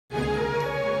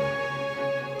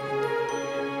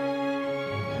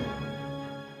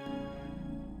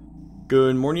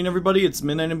Good morning, everybody. It's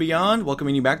Midnight and Beyond,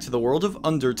 welcoming you back to the world of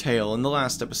Undertale. In the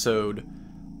last episode,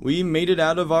 we made it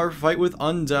out of our fight with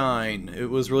Undyne. It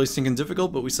was really stinking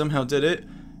difficult, but we somehow did it.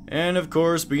 And of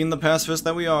course, being the pacifist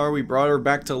that we are, we brought her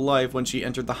back to life when she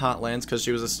entered the Hotlands because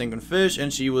she was a stinking fish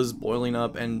and she was boiling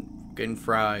up and getting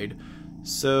fried.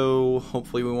 So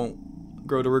hopefully we won't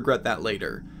grow to regret that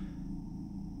later.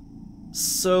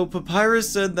 So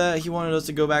Papyrus said that he wanted us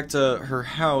to go back to her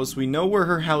house. We know where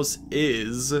her house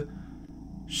is.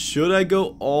 Should I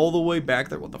go all the way back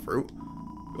there? What the fruit?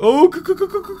 Oh,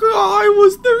 I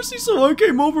was thirsty, so I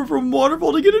came over from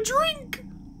Waterfall to get a drink.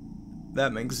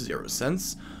 That makes 0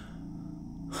 sense.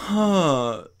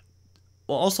 Huh.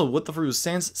 Well, also, what the fruit is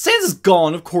Sans? Sans is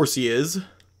gone, of course he is.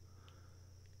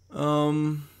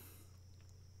 So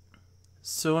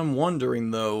I'm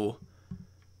wondering, though.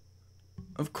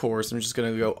 Of course, I'm just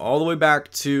gonna go all the way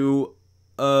back to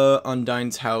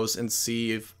Undyne's house and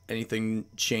see if anything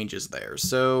changes there.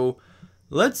 So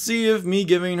let's see if me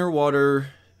giving her water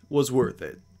was worth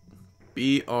it.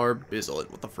 B.R.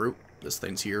 Bizzlet with the fruit. This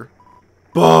thing's here.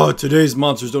 Bah! Today's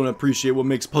monsters don't appreciate what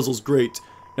makes puzzles great.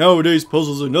 Nowadays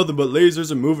puzzles are nothing but lasers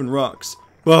and moving rocks.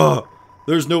 Bah!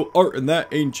 There's no art in that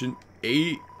ancient,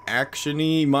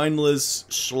 actiony, mindless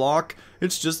schlock.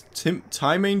 It's just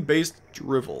timing-based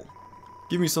drivel.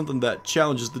 Give me something that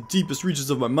challenges the deepest reaches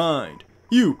of my mind.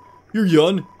 You're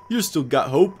young. You still got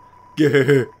hope.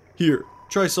 Here,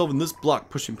 try solving this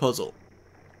block-pushing puzzle.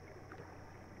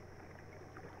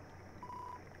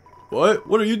 What?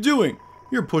 What are you doing?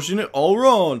 You're pushing it all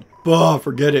wrong. Bah,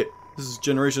 forget it. This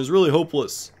generation is really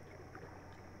hopeless.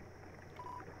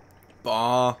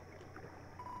 Bah.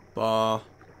 What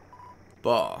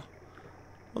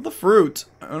the fruit?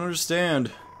 I don't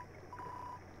understand.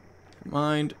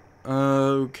 Mind.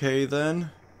 Okay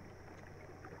then.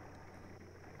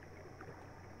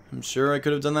 I'm sure I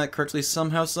could have done that correctly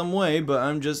somehow, some way, but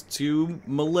I'm just too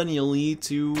millennial-y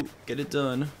to get it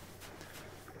done.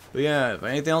 But yeah, if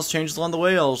anything else changes along the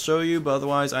way, I'll show you, but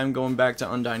otherwise I'm going back to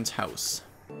Undyne's house.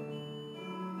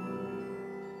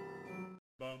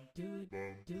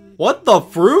 What the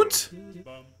fruit?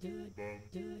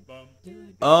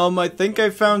 I think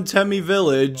I found Temmie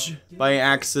Village by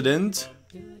accident.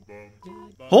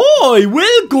 Hi,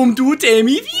 welcome to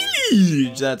Temmie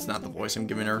Village! That's not the voice I'm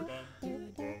giving her.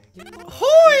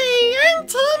 Hoi, I'm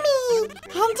Temmie,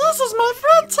 and this is my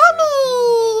friend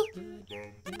Temmie.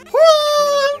 Hoi,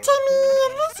 I'm Temmie,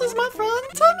 and this is my friend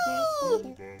Temmie.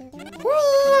 Hoi,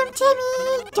 I'm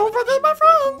Temmie, don't forget my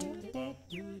friend.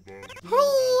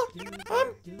 Hoi, I'm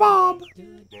Bob.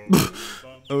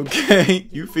 Okay,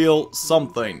 you feel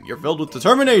something. You're filled with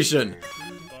determination.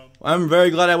 I'm very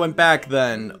glad I went back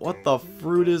then. What the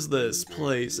fruit is this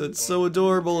place? It's so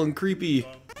adorable and creepy.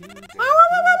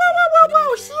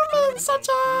 Human, such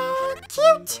a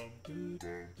cute.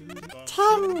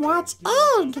 Tem wants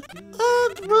egg.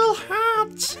 Egg will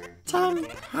hatch. Tem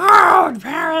proud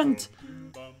parent.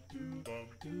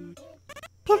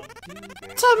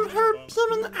 Tem heard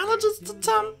human allergies to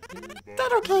Tem.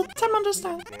 That okay, Tem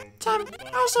understand. Tem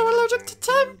also allergic to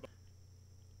Tem.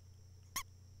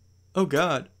 Oh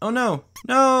god. Oh no.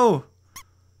 No!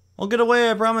 I'll get away,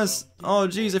 I promise. Oh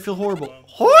jeez, I feel horrible.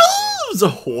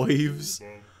 Hoives!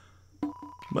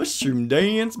 Mushroom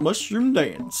dance,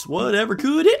 whatever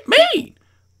could it mean?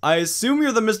 I assume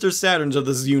you're the Mr. Saturns of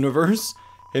this universe.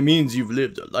 It means you've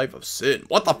lived a life of sin.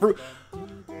 What the fruit?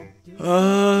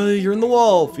 You're in the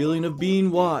wall, feeling of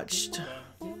being watched.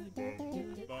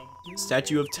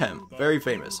 Statue of Tem, very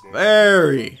famous.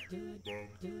 Very!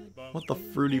 What the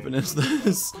fruit even is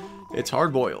this? It's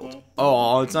hard-boiled.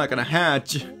 Oh, it's not gonna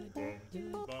hatch.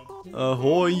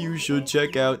 Ahoy, you should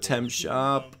check out Tem's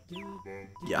shop.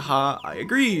 Yaha, I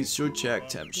agree, should check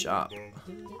Tem's shop.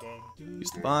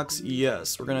 Use the box,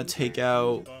 yes. We're gonna take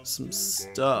out some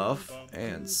stuff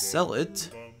and sell it.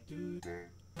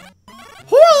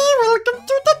 Hoi, welcome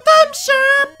to the Tem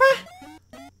shop.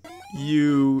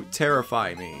 You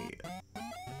terrify me.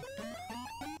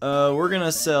 We're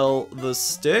gonna sell the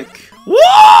stick.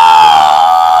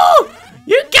 Whoa!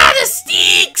 You got the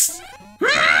sticks!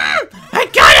 I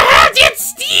gotta have the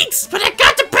sticks, but I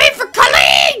got to pay for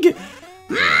culling!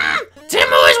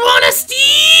 Tem always wanted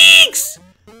sticks!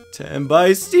 10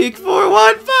 by stick for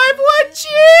 151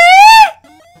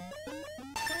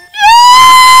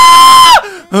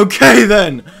 yeah! Okay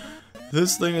then.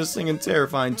 This thing is singing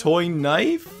terrifying. Toy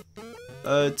knife?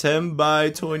 10 by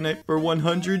toy knife for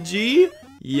 100G?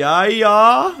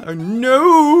 Yeah. Or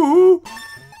no!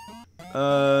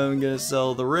 I'm gonna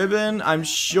sell the ribbon. I'm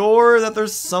sure that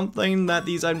there's something that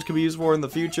these items could be used for in the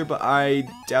future, but I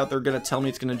doubt they're gonna tell me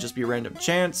it's gonna just be a random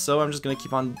chance, so I'm just gonna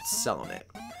keep on selling it.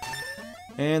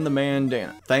 And the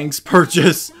bandana. Thanks,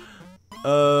 purchase.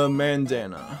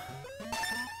 Bandana.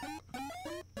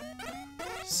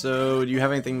 So, do you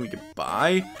have anything we could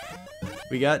buy?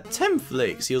 We got Tem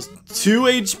Flakes. Heals 2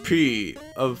 HP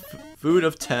of Food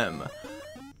of Tem.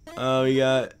 We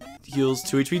got heals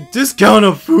 2 HP. Discount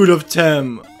of Food of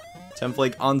Tem. Tem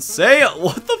Flake on sale.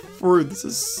 What the fruit? This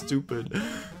is stupid.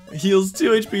 Heals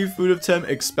 2 HP. Food of Tem.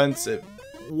 Expensive.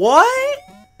 What?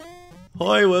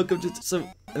 Hi, welcome to... So,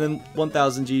 and then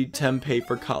 1000 G. Tem pay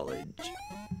for college.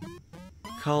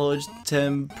 College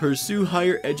Tem pursue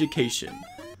higher education.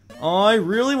 I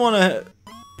really want to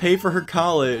pay for her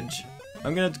college.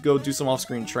 I'm gonna have to go do some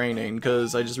off-screen training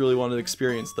because I just really want to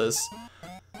experience this.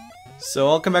 So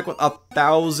I'll come back with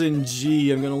 1000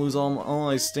 G. I'm gonna lose all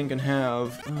I stinking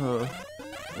have.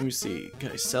 Let me see.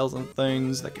 Can I sell some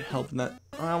things that could help in that?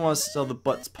 I want to sell the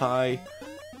Butts Pie.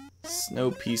 Snow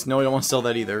Piece. No, I don't want to sell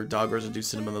that either. Dog Residue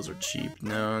Cinnamon. Those are cheap.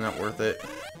 No, not worth it.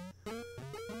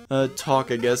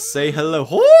 Talk, I guess. Say hello.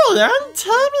 Oh, I'm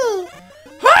Timmy!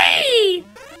 Hi!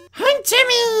 I'm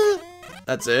Timmy!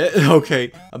 That's it?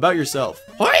 Okay. About yourself.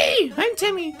 Hi! I'm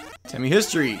Timmy! Timmy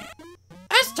history.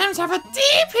 Us Tims have a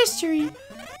deep history!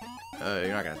 You're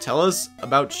not gonna tell us?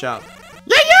 About shop.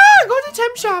 Yeah! Go to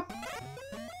Tim shop!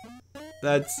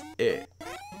 That's it.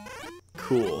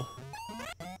 Cool.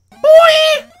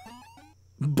 Boy!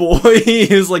 Boy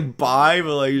is like bye,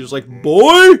 but like you're just like,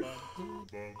 boy!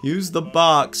 Use the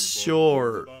box,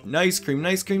 sure. Nice cream,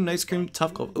 nice cream, nice cream,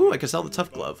 tough glove. Ooh, I can sell the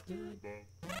tough glove.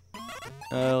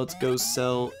 Let's go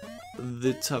sell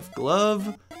the tough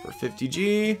glove for 50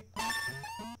 G.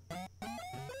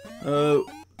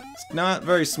 It's not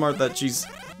very smart that she's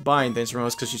buying things from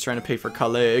us because she's trying to pay for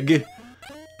college.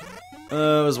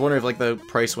 I was wondering if like the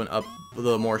price went up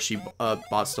the more she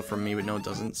bought stuff from me, but no it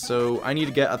doesn't. So I need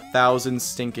to get 1000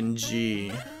 stinking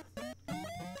G.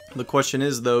 The question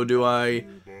is though, do I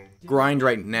grind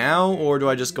right now or do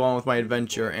I just go on with my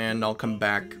adventure and I'll come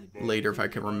back later if I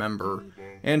can remember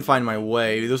and find my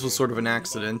way? This was sort of an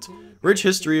accident. Rich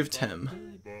history of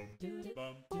Tem.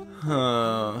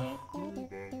 Huh.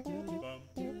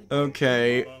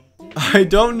 Okay. I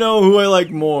don't know who I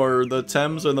like more, the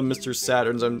Tems or the Mr.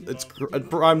 Saturns.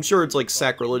 I'm sure it's like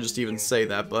sacrilegious to even say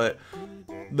that, but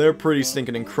they're pretty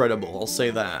stinking incredible, I'll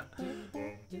say that.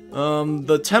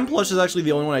 The Tem plush is actually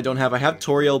the only one I don't have. I have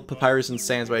Toriel, Papyrus, and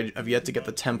Sans, but I've yet to get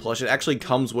the Tem plush. It actually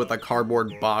comes with a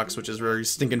cardboard box, which is very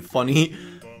stinking funny.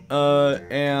 It's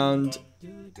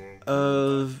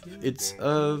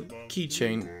a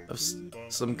keychain of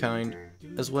some kind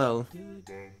as well.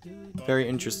 Very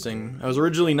interesting. I was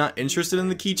originally not interested in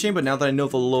the keychain, but now that I know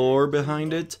the lore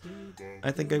behind it,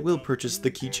 I think I will purchase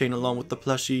the keychain along with the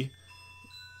plushie.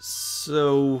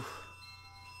 So...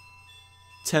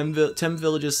 Tem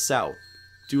Villages South.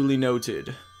 Duly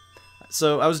noted.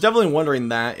 So, I was definitely wondering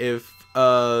that if,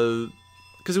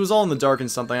 because it was all in the dark and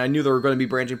something, I knew there were going to be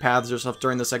branching paths or stuff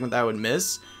during the segment that I would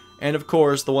miss. And of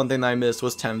course, the one thing that I missed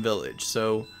was Tem Village.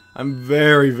 So, I'm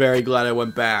very, very glad I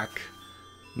went back.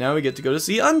 Now we get to go to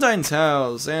see Undyne's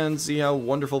house and see how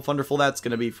wonderful, wonderful that's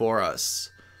going to be for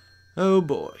us. Oh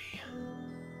boy.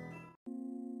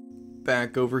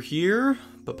 Back over here.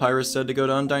 Papyrus said to go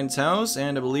to Undyne's house,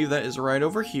 and I believe that is right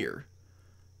over here.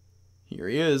 Here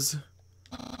he is.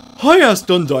 I asked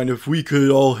Undyne if we could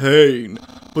all hang,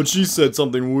 but she said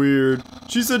something weird.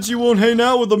 She said she won't hang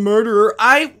out with a murderer.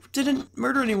 I didn't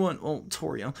murder anyone. Well,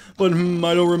 Toriel. But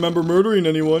I don't remember murdering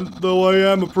anyone, though I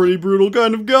am a pretty brutal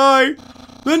kind of guy.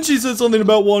 Then she said something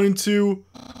about wanting to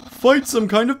fight some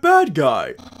kind of bad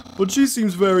guy. But she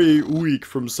seems very weak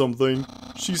from something.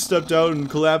 She stepped out and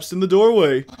collapsed in the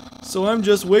doorway. So I'm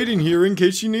just waiting here in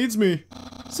case she needs me.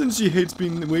 Since she hates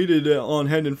being waited on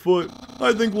hand and foot,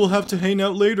 I think we'll have to hang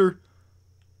out later.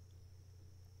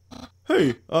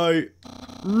 Hey, I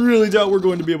really doubt we're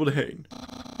going to be able to hang.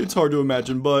 It's hard to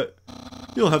imagine, but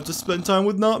you'll have to spend time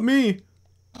with not me.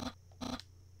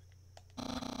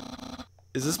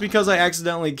 Is this because I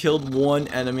accidentally killed one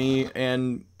enemy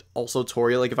and also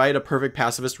Toriel? Like, if I had a perfect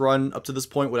pacifist run up to this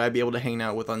point, would I be able to hang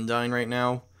out with Undyne right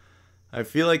now? I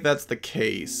feel like that's the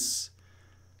case.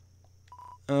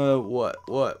 What?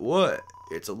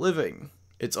 It's a living.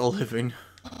 It's a living.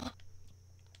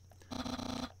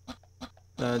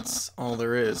 That's all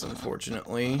there is,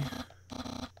 unfortunately.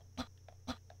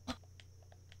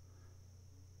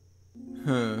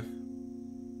 Huh.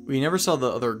 We never saw the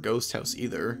other ghost house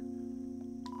either.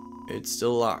 It's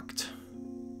still locked.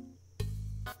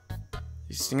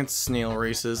 These stinking snail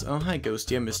races. Oh, hi,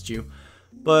 Ghosty. I missed you.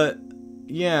 But,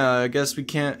 yeah, I guess we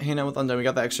can't hang out with Undyne. We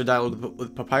got the extra dialogue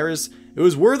with Papyrus. It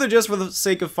was worth it just for the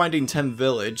sake of finding Tem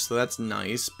Village, so that's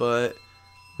nice, but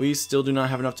we still do not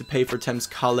have enough to pay for Tem's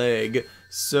colleague.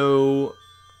 So,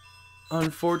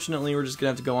 unfortunately, we're just gonna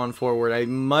have to go on forward. I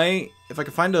might, if I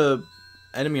can find a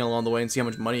enemy along the way and see how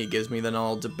much money it gives me, then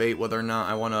I'll debate whether or not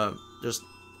I want to just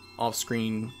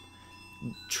off-screen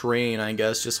train, I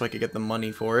guess, just so I could get the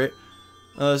money for it.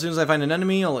 As soon as I find an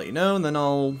enemy, I'll let you know, and then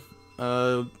I'll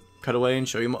cut away and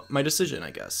show you my decision,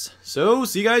 I guess. So,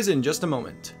 see you guys in just a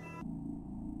moment.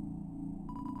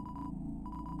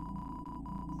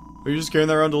 Are you just carrying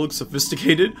that around to look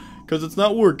sophisticated? Because it's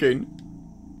not working.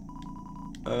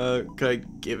 Could I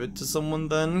give it to someone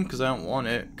then? Because I don't want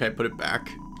it. Can I put it back?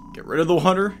 Get rid of the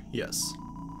water? Yes.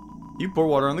 You pour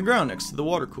water on the ground next to the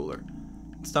water cooler.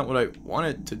 It's not what I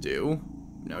wanted to do.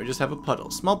 Now we just have a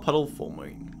puddle. Small puddle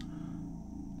foaming.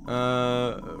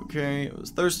 Okay. It was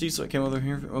thirsty, so I came over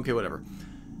here. Okay, whatever.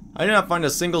 I did not find a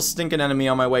single stinking enemy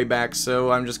on my way back,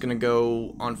 so I'm just gonna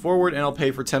go on forward, and I'll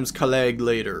pay for Tem's colleague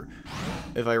later.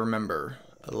 If I remember.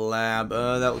 A lab.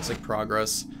 That looks like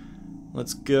progress.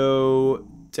 Let's go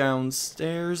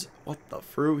downstairs. What the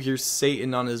fruit? Here's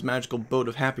Satan on his magical boat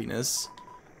of happiness.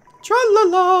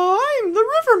 Tra-la-la, I'm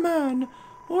the riverman.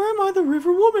 Or am I the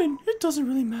river woman? It doesn't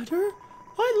really matter.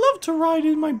 I love to ride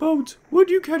in my boat. Would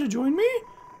you care to join me?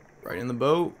 Right in the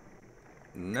boat?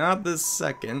 Not this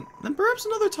second. Then perhaps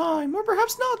another time, or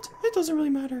perhaps not. It doesn't really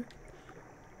matter.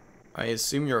 I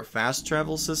assume you're a fast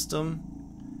travel system?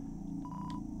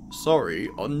 Sorry,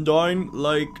 Undyne,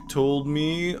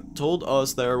 told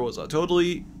us there was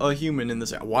a human in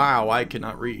this. Wow, I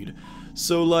cannot read.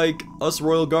 So, us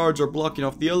royal guards are blocking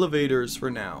off the elevators for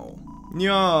now.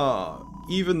 Yeah,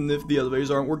 even if the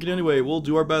elevators aren't working anyway, we'll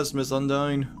do our best, Miss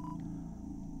Undyne.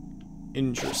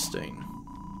 Interesting.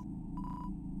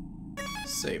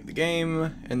 Save the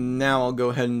game, and now I'll go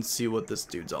ahead and see what this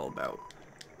dude's all about.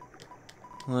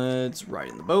 Let's ride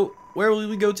in the boat. Where will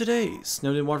we go today?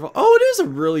 Snowden Waterfall. Oh, it is a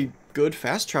really good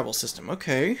fast travel system.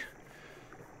 Okay.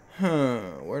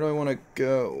 Where do I want to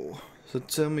go? So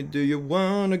tell me, do you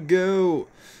want to go?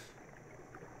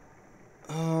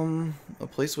 A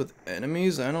place with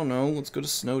enemies? I don't know. Let's go to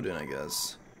Snowden, I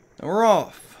guess. And we're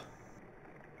off.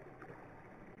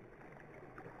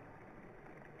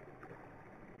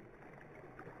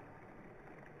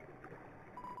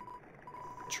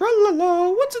 Tra-la-la,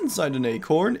 what's inside an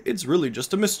acorn? It's really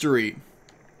just a mystery.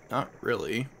 Not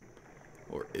really.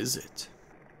 Or is it?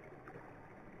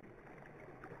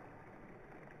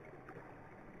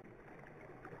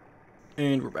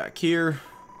 And we're back here.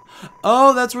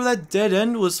 Oh, that's where that dead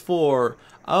end was for.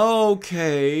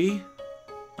 Okay.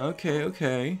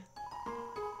 Okay.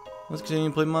 Let's continue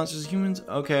to play Monsters and Humans.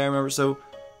 Okay, I remember. So,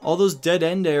 all those dead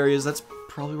end areas, that's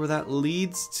probably where that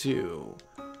leads to.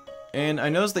 And I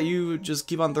noticed that you just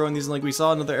keep on throwing these, like we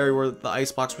saw another area where the ice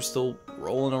blocks were still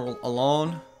rolling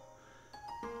along.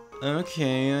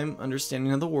 Okay, I'm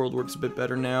understanding how the world works a bit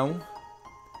better now.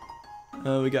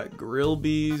 We got grill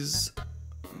bees.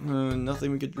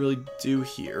 Nothing we could really do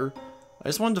here. I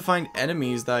just wanted to find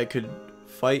enemies that I could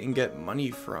fight and get money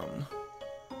from.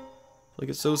 Like,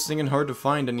 it's so stinking hard to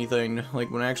find anything. Like,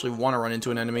 when I actually want to run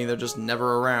into an enemy, they're just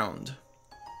never around.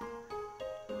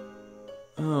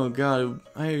 Oh god,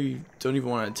 I don't even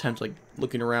want to attempt,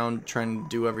 looking around, trying to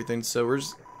do everything, so we're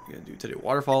just gonna do today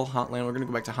Waterfall, Hotland, we're gonna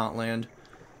go back to Hotland,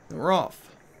 and we're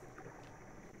off.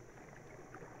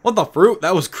 What the fruit?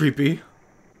 That was creepy.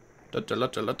 It's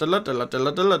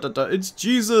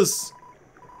Jesus!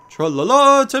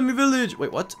 Tra-la-la, Temmy Village!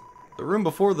 Wait, what? The room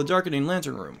before the darkening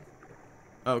lantern room.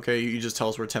 Okay, you just tell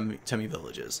us where Temmy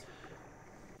Village is.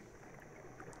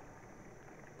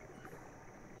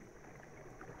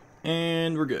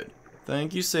 And we're good.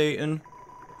 Thank you, Satan.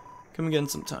 Come again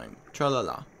sometime.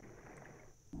 Tra-la-la.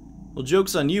 Well,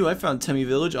 joke's on you. I found Temmy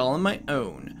Village all on my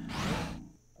own.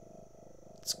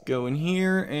 Let's go in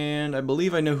here, and I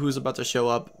believe I know who's about to show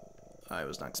up. I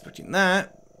was not expecting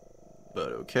that,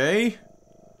 but okay.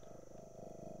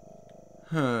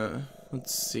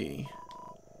 Let's see.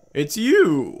 It's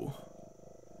you!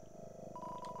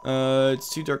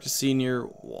 It's too dark to see near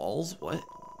walls. What?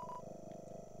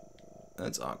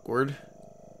 That's awkward.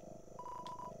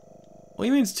 What do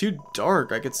you mean it's too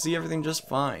dark? I could see everything just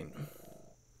fine.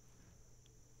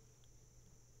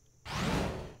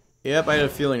 Yep, I had a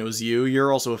feeling it was you.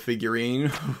 You're also a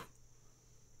figurine.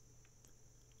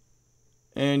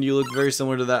 And you look very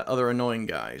similar to that other annoying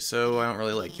guy, so I don't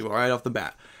really like you right off the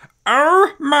bat.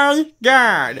 Oh my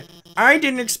god! I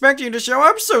didn't expect you to show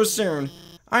up so soon.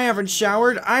 I haven't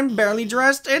showered, I'm barely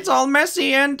dressed, it's all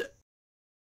messy and...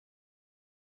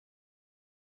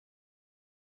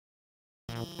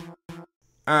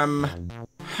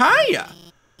 Hiya!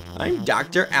 I'm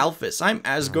Dr. Alphys. I'm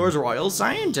Asgore's royal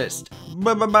scientist.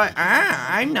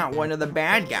 I'm not one of the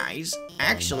bad guys.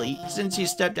 Actually, since you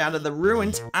stepped out of the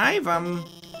ruins, I've,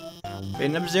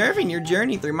 been observing your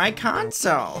journey through my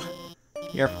console.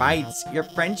 Your fights, your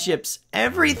friendships,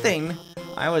 everything.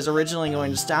 I was originally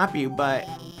going to stop you, but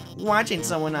watching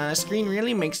someone on a screen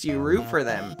really makes you root for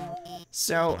them.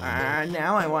 So,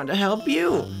 now I want to help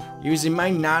you. Using my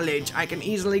knowledge, I can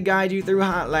easily guide you through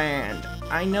Hotland.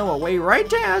 I know a way right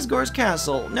to Asgore's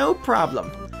castle, no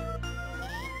problem.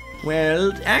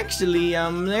 Well, actually,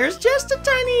 there's just a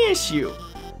tiny issue.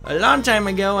 A long time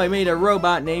ago, I made a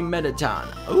robot named Mettaton.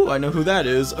 Oh, I know who that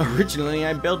is. Originally,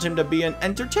 I built him to be an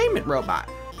entertainment robot.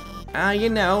 You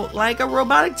know, like a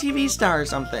robotic TV star or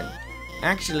something.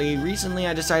 Actually, recently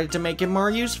I decided to make him more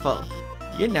useful.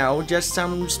 You know, just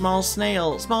some small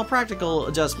practical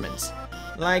adjustments.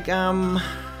 Like,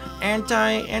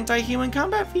 anti-human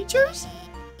combat features?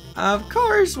 Of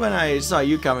course, when I saw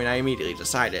you coming, I immediately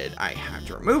decided I had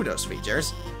to remove those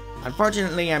features.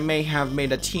 Unfortunately, I may have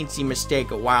made a teensy mistake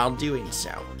while doing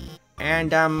so.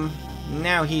 And,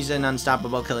 now he's an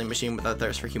unstoppable killing machine with a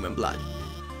thirst for human blood.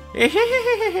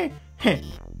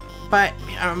 But,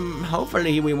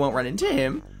 hopefully we won't run into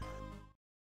him.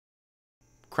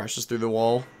 Crashes through the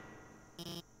wall.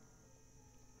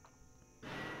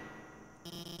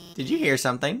 Did you hear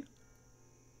something?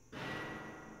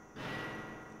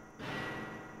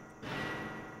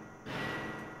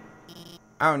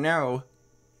 Oh no.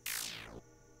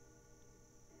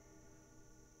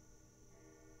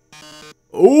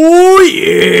 Oh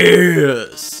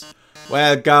yes!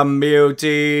 Welcome,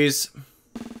 beauties.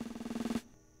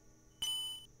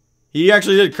 He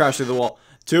actually did crash through the wall.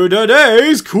 To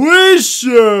today's quiz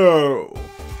show!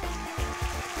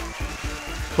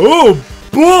 Oh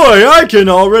boy, I can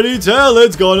already tell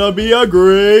it's gonna be a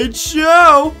great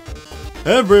show!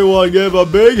 Everyone give a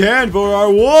big hand for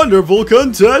our wonderful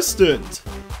contestant!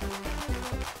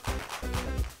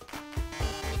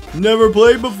 Never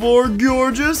played before,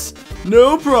 gorgeous?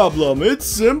 No problem, it's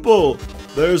simple.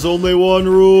 There's only one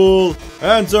rule.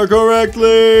 Answer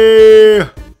correctly!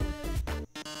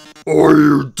 Or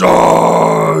you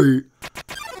die!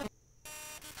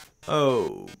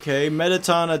 Okay,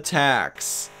 Mettaton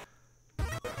attacks.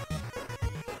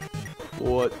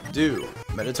 What do?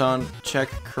 Mettaton check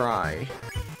cry.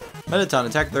 Mettaton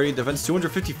attack 30, defense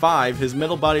 255. His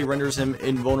metal body renders him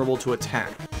invulnerable to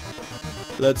attack.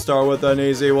 Let's start with an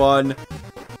easy one.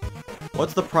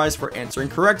 What's the prize for answering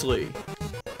correctly?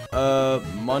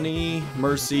 Money,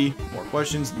 mercy, more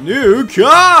questions, new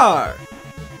car!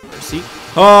 Mercy.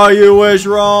 Oh, you wish,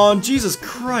 Ron! Jesus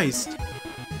Christ!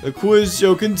 The quiz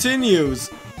show continues.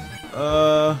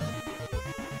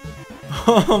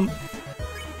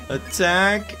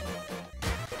 Attack.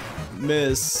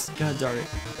 Miss. God darn it.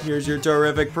 Here's your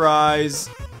terrific prize.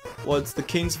 What's the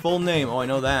king's full name? Oh, I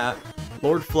know that.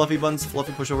 Lord Fluffy Buns,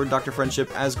 Fluffy Pushover, Dr. Friendship,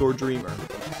 Asgore Dreamer.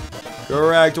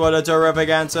 Correct, what a terrific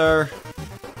answer.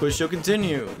 Quiz show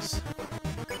continues.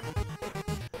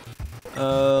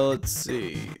 Let's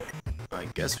see. I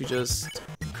guess we just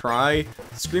cry.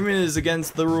 Screaming is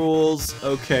against the rules.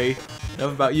 Okay,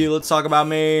 enough about you, let's talk about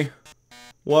me.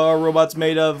 What are robots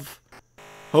made of?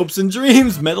 Hopes and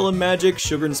dreams, metal and magic,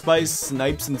 sugar and spice,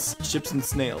 snipes and ships and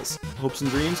snails. Hopes and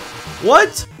dreams.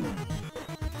 What?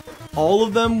 All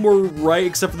of them were right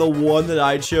except for the one that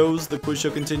I chose. The quiz show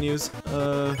continues.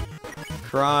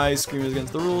 Cry, scream is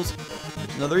against the rules.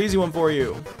 There's another easy one for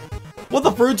you. What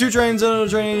the fruit? 2 trains,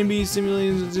 train A and B,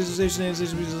 simulating station.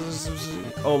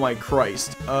 Oh my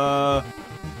Christ. Oh,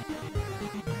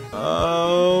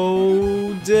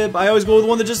 dip. I always go with the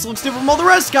one that just looks different from all the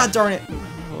rest. God darn it.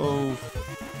 Oh.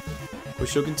 Quiz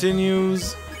show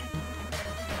continues.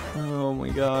 Oh my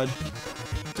God.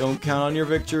 Don't count on your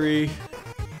victory.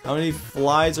 How many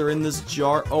flies are in this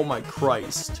jar? Oh my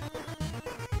Christ.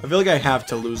 I feel like I have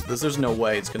to lose this. There's no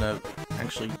way it's gonna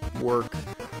actually work.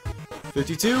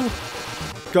 52.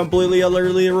 Completely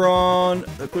utterly wrong.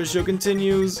 The quiz show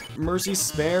continues. Mercy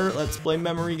spare. Let's play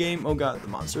memory game. Oh god, the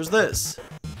monster is this.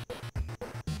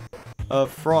 A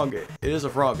frogget. It is a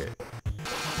frogget.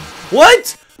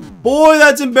 What? Boy,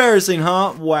 that's embarrassing,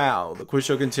 huh? Wow. The quiz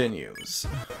show continues.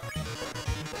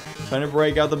 Trying to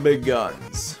break out the big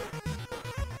guns.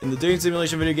 In the dating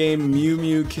simulation video game, Mew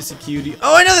Mew Kissy Cutie.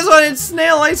 Oh, I know this one! It's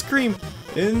Snail Ice Cream!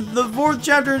 In the 4th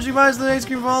chapter, she buys the ice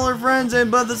cream for all her friends,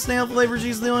 but the snail flavor,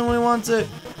 she's the only one who wants it.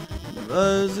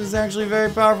 This is actually a very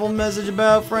powerful message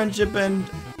about friendship and...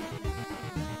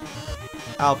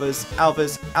 Alphys,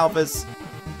 Alphys, Alphys.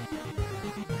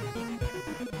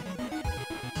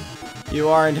 You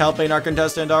aren't helping our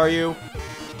contestant, are you?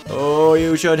 Oh,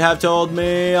 you should have told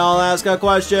me. I'll ask a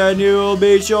question you'll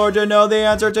be sure to know the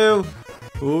answer to.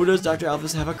 Who does Dr.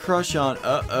 Alphys have a crush on?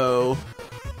 Uh-oh.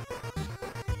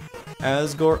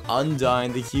 Asgore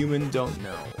Undyne, the human don't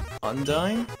know.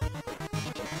 Undyne?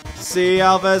 See,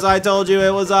 Alphys, I told you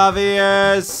it was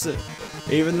obvious.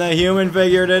 Even the human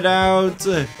figured it out.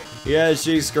 Yes,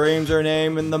 she screams her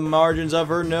name in the margins of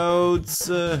her notes.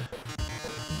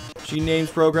 She names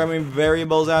programming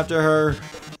variables after her.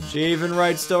 She even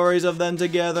writes stories of them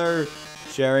together.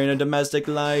 Sharing a domestic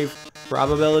life.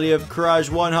 Probability of crush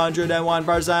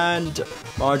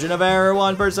 101%. Margin of error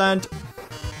 1%.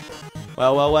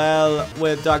 Well,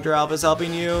 with Dr. Alphys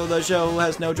helping you, the show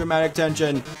has no dramatic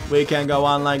tension. We can't go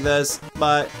on like this,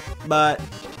 but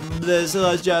this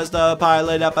was just a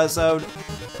pilot episode.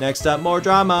 Next up, more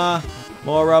drama,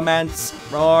 more romance,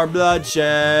 more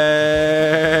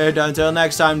bloodshed. Until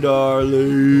next time,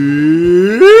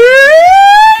 darlings.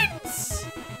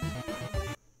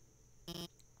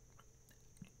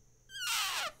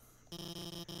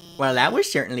 Well, that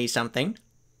was certainly something.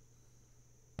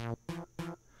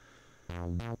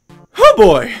 Oh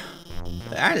boy!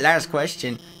 That last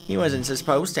question, he wasn't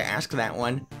supposed to ask that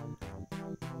one.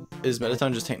 Is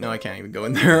Mettaton just no, I can't even go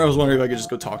in there. I was wondering if I could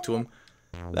just go talk to him.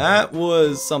 That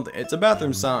was something. It's a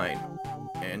bathroom sign.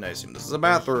 And I assume this is a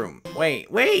bathroom.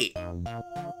 Wait!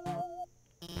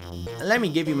 Let me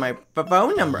give you my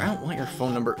phone number. I don't want your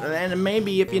phone number. And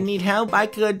maybe if you need help, I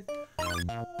could...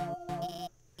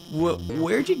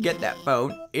 Where'd you get that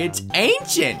phone? It's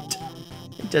ancient!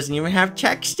 It doesn't even have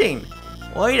texting.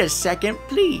 Wait a second,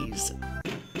 please.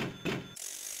 It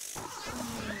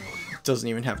doesn't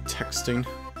even have texting.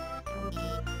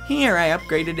 Here, I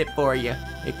upgraded it for you.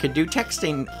 It could do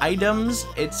texting items.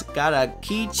 It's got a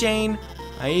keychain.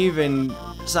 I even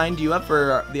signed you up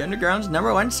for the Underground's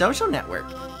 #1 social network.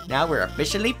 Now we're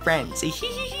officially friends.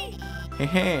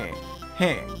 Heh.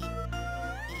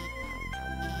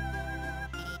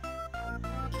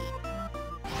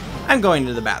 I'm going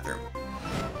to the bathroom.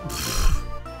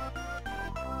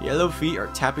 Yellow feet are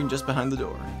tapping just behind the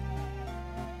door.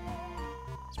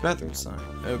 It's a bathroom sign.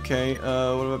 Okay,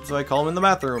 what do I call him in the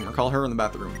bathroom? Or call her in the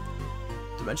bathroom?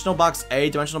 Dimensional box A,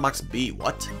 dimensional box B.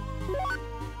 What?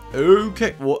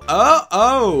 Okay, well,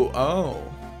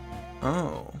 oh.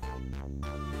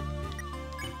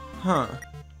 Huh.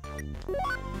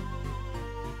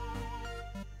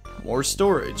 More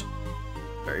storage.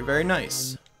 Very, very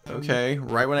nice. Okay,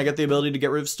 right when I get the ability to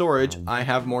get rid of storage, I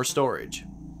have more storage.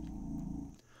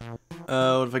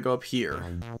 What if I go up here?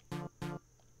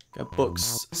 Got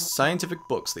books. Scientific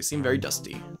books. They seem very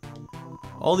dusty.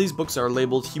 All these books are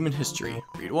labeled human history.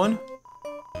 Read one.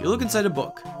 You look inside a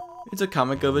book. It's a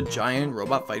comic of a giant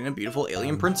robot fighting a beautiful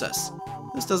alien princess.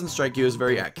 This doesn't strike you as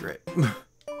very accurate.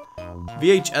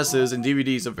 VHSs and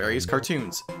DVDs of various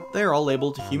cartoons. They are all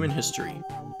labeled human history.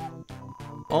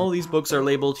 All these books are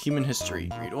labeled human history.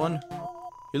 Read one.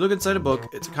 You look inside a book.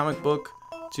 It's a comic book.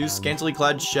 Two scantily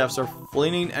clad chefs are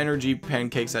flinging energy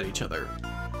pancakes at each other.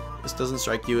 This doesn't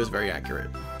strike you as very accurate.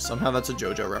 Somehow that's a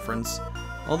JoJo reference.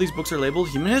 All these books are labeled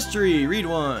human history. Read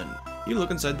one. You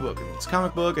look inside the book. It's a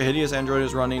comic book. A hideous android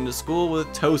is running to school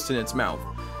with toast in its mouth.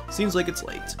 Seems like it's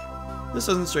late. This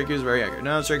doesn't strike you as very accurate.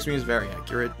 No, it strikes me as very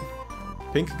accurate.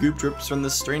 Pink goop drips from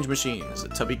this strange machine. Is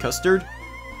it tubby custard?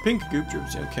 Pink goop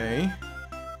drips. Okay.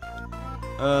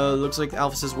 Looks like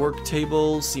Alphys' work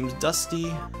table seems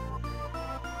dusty.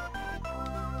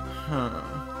 Huh.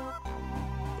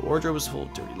 The wardrobe is full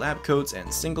of dirty lab coats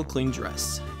and single clean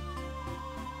dress.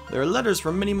 There are letters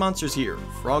from many monsters here.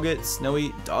 Frogget,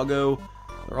 Snowy, Doggo.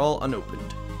 They're all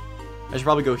unopened. I should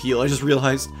probably go heal. I just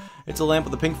realized it's a lamp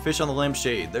with a pink fish on the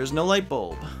lampshade. There's no light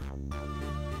bulb.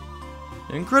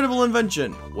 An incredible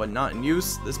invention. When not in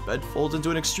use, this bed folds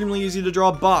into an extremely easy to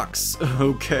draw box.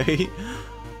 Okay.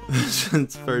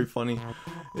 It's very funny.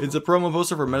 It's a promo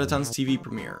poster for Mettaton's TV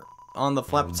premiere. On the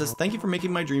flap it says, "Thank you for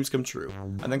making my dreams come true."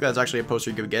 I think that's actually a poster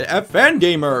you could get at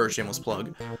Fangamer! Shameless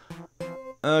plug.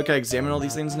 Okay, examine all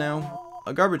these things now.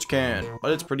 A garbage can,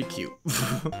 but it's pretty cute.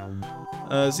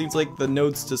 Seems like the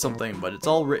notes to something, but it's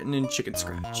all written in chicken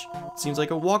scratch. Seems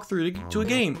like a walkthrough to a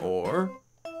game, or...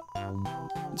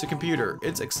 It's a computer.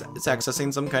 It's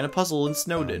accessing some kind of puzzle in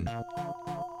Snowden.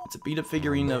 It's a beat-up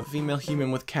figurine of a female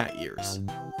human with cat ears.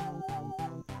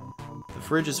 The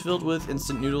fridge is filled with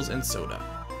instant noodles and soda.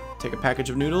 Take a package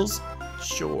of noodles?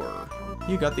 Sure.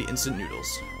 You got the instant noodles.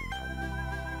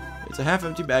 It's a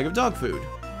half-empty bag of dog food.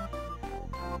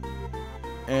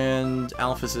 And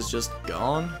Alphys is just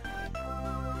gone.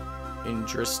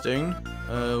 Interesting.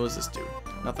 What does this do?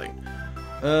 Nothing.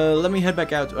 Let me head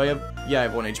back out. I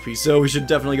have 1 HP, so we should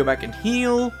definitely go back and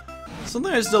heal.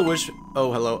 Something I still wish...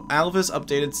 Oh, hello. Alvis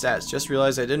updated stats. Just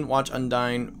realized I didn't watch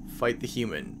Undyne fight the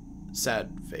human.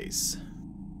 Sad face.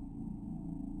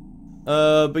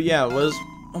 But yeah, it was...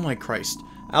 Oh my Christ.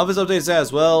 Alvis updated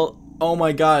stats. Well, oh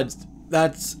my god.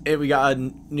 That's it. We got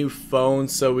a new phone,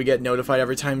 so we get notified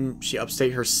every time she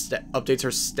updates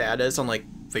her status on, like,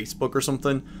 Facebook or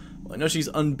something. Well, I know she's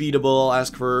unbeatable. I'll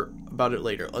ask her about it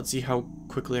later. Let's see how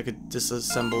quickly I could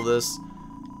disassemble this.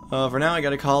 For now, I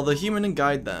gotta call the human and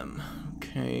guide them.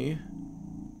 Okay.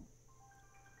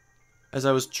 As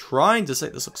I was trying to say...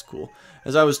 This looks cool.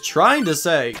 As I was trying to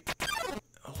say...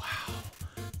 Oh, wow.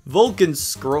 Vulcan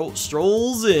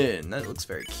strolls in. That looks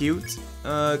very cute.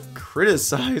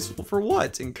 Criticize? For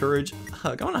what? Encourage?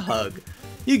 Hug. I want a hug.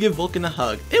 You give Vulcan a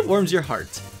hug. It warms your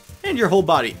heart. And your whole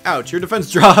body. Ouch, your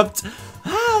defense dropped.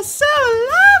 Ah, so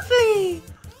lovely!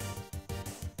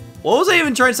 What was I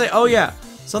even trying to say? Oh, yeah.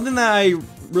 Something that I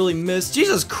really missed.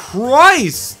 Jesus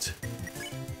Christ!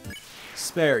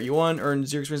 Spare. You won. Earn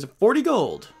 0 experience of 40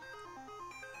 gold.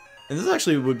 And this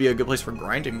actually would be a good place for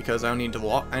grinding because I don't need to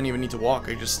walk. I don't even need to walk.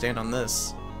 I just stand on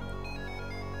this.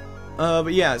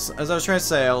 But yes, as I was trying to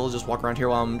say, I'll just walk around here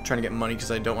while I'm trying to get money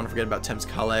because I don't want to forget about Temp's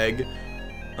Colleague.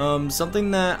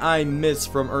 Something that I miss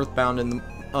from Earthbound and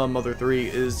the Mother 3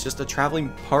 is just a traveling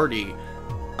party.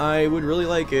 I would really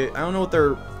like it. I don't know what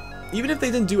they're... Even if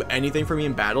they didn't do anything for me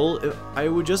in battle, I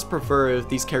would just prefer if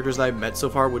these characters that I've met so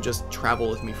far would just travel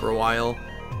with me for a while.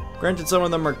 Granted, some of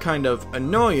them are kind of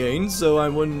annoying, so I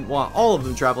wouldn't want all of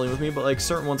them traveling with me, but like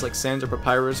certain ones like Sans or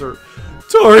Papyrus or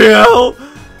Toriel,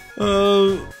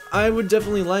 I would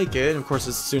definitely like it. And of course,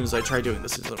 as soon as I try doing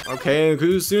this, okay,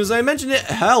 as soon as I mention it,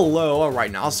 hello,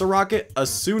 alright, now Rocket, a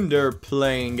Sunder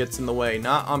plane gets in the way,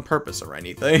 not on purpose or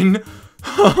anything.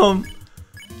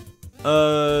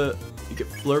 You can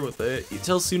flirt with it. You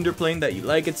tell Sunderplane that you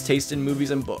like its taste in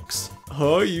movies and books.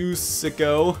 Huh, you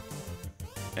sicko.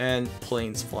 And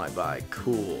planes fly by.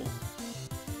 Cool.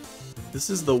 This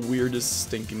is the weirdest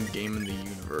stinking game in the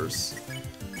universe.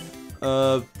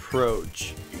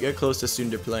 Approach. You get close to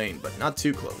Sunderplane, but not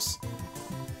too close.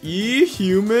 Ye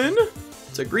human?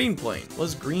 It's a green plane. What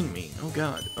does green mean? Oh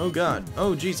god. Oh god.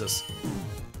 Oh Jesus.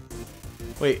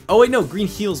 Wait. Oh wait, no. Green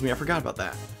heals me. I forgot about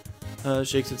that.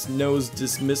 Shakes its nose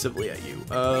dismissively at you.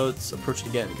 Let's approach it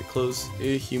again. Get close.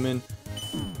 Human.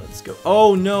 Let's go.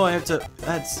 Oh no, I have to...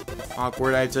 That's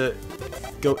awkward. I have to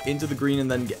go into the green and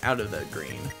then get out of the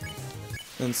green.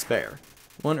 Then spare.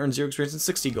 1 earns 0 experience and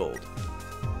 60 gold.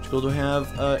 Which gold do I have?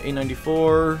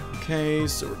 894. Okay,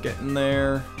 so we're getting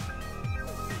there.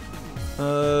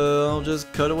 I'll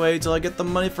just cut away till I get the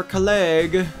money for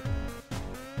Colleague.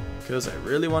 Because I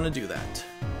really want to do that.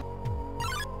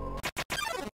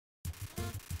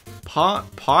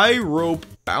 Pyrope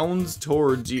bounds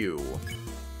towards you.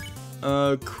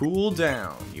 Cool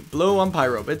down. You blow on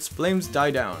Pyrope. Its flames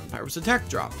die down. Pyrope's attack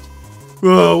dropped.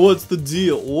 What's the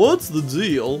deal? What's the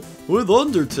deal with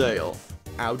Undertale?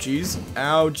 Ouchies.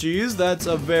 Ouchies. That's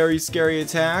a very scary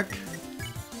attack.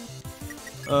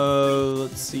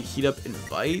 Let's see. Heat up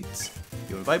invite.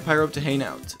 You invite Pyrope to hang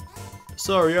out.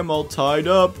 Sorry, I'm all tied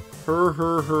up.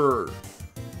 Her.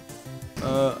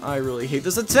 I really hate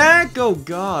this attack! Oh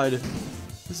god.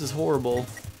 This is horrible.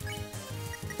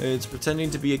 It's pretending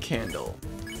to be a candle.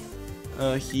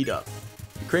 Heat up.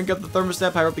 You crank up the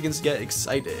thermostat, Pyrope begins to get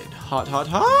excited. Hot, hot,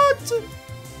 hot!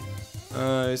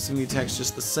 I assume the attack's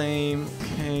just the same.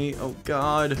 Okay, oh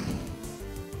god.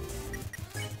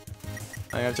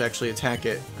 I have to actually attack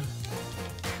it.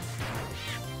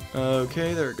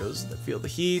 Okay, there it goes. Feel the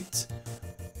heat.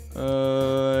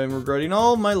 I'm regretting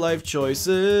all my life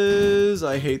choices.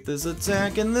 I hate this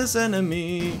attack and this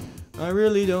enemy. I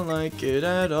really don't like it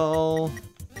at all.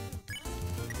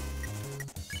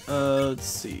 Let's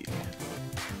see.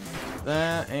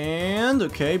 That and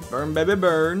okay, burn baby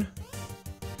burn.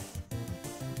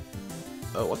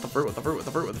 Oh, what the fruit, what the fruit, what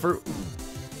the fruit, what the fruit.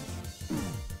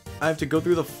 I have to go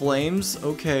through the flames.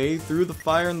 Okay, through the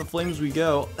fire and the flames we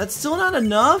go. That's still not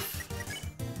enough?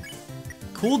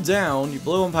 Cool down. You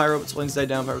blow on Pyrope, its flames die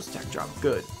down, Pyrope's attack drop.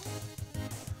 Good.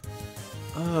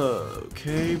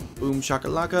 Okay. Boom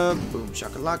shakalaka,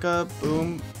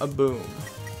 boom a boom.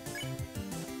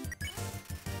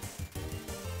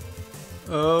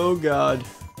 Oh god.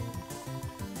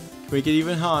 Can we get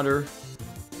even hotter?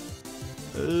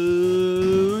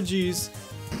 Oh jeez.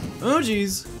 Oh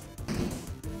jeez.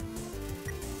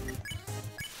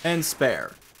 And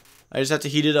spare. I just have to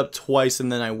heat it up twice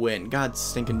and then I win. God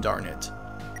stinking darn it.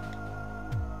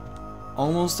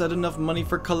 Almost had enough money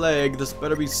for Colleague. This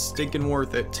better be stinking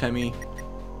worth it, Temmie.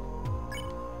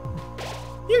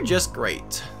 You're just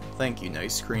great. Thank you,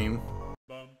 Nice Cream.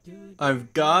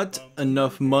 I've got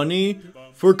enough money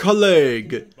for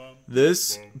colleague.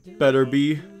 This better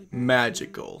be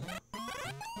magical.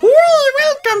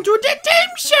 Welcome to the Tem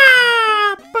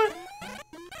Shop!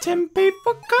 Tem pay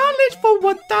for college for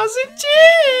 1,000 G!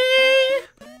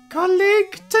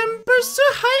 Colleague Tem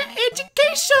pursue higher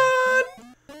education!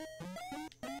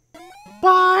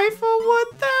 Buy for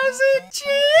 1,000 G!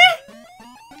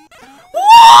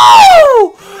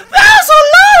 Whoa! That's a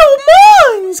lot of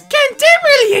mines! Can Tim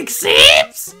really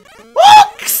accept?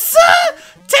 Ox!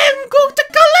 Tim, go to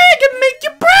colleague and make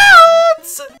you proud!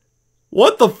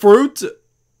 What the fruit?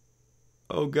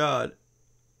 Oh god.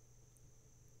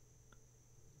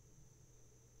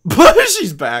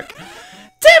 She's back.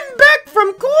 Tim back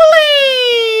from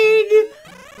colleague!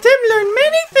 Tim learned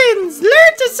many things!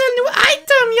 Learn to sell new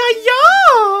item,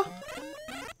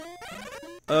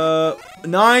 yeah!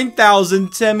 9,000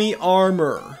 Temmie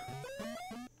armor.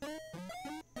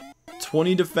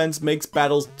 20 defense makes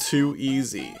battles too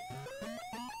easy.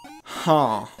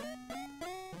 Huh.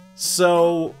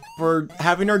 So, for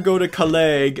having her go to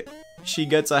colleague, she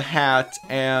gets a hat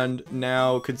and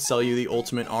now could sell you the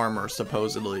ultimate armor,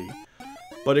 supposedly.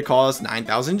 But it costs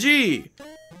 9,000 G.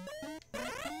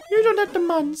 You don't have the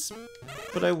months.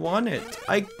 But I want it.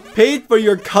 I paid for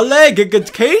your colleague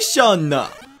education.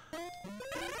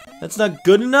 That's not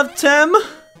good enough, Tem?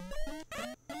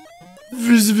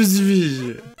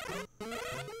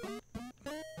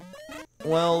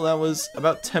 Well, that was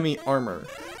about Temmie armor.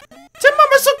 Tim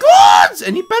armor's so good!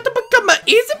 And he better become an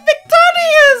easy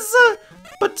victorious!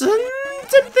 But Tim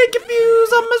think if you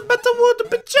use armor's better won't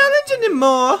be challenge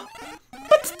anymore.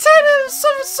 But Tim has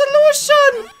a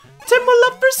solution! Tim will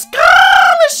offer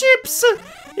scholarships!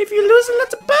 If you lose a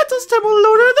lot of battles, Tim will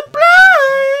lower the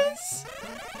price!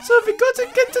 So if you go to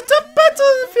get to top battle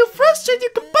and feel frustrated, you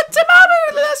can put Tim armor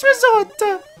in the last resort!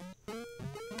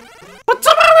 But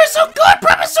Tim armor is so good,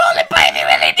 promise only buy if you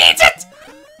really needs it!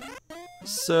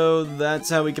 So that's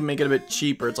how we can make it a bit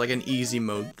cheaper. It's like an easy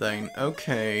mode thing.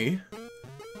 Okay.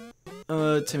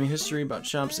 Temmie history, about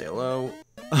shop, say hello.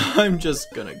 I'm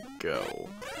just gonna go.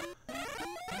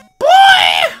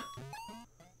 Boy!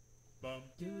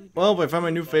 Well, I found my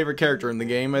new favorite character in the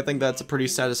game. I think that's a pretty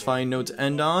satisfying note to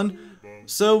end on.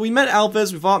 So we met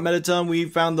Alphys, we fought Meditum, we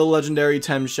found the legendary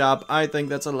Tem shop. I think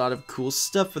that's a lot of cool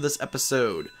stuff for this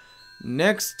episode.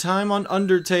 Next time on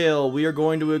Undertale, we are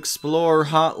going to explore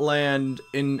Hotland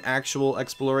in actual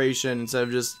exploration instead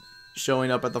of just showing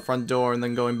up at the front door and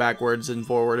then going backwards and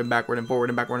forward and backward and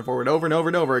forward and backward and forward over and over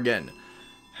and over again.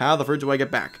 How the frick do I get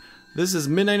back? This is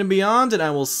Midnight and Beyond, and I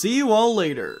will see you all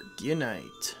later. Good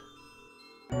night.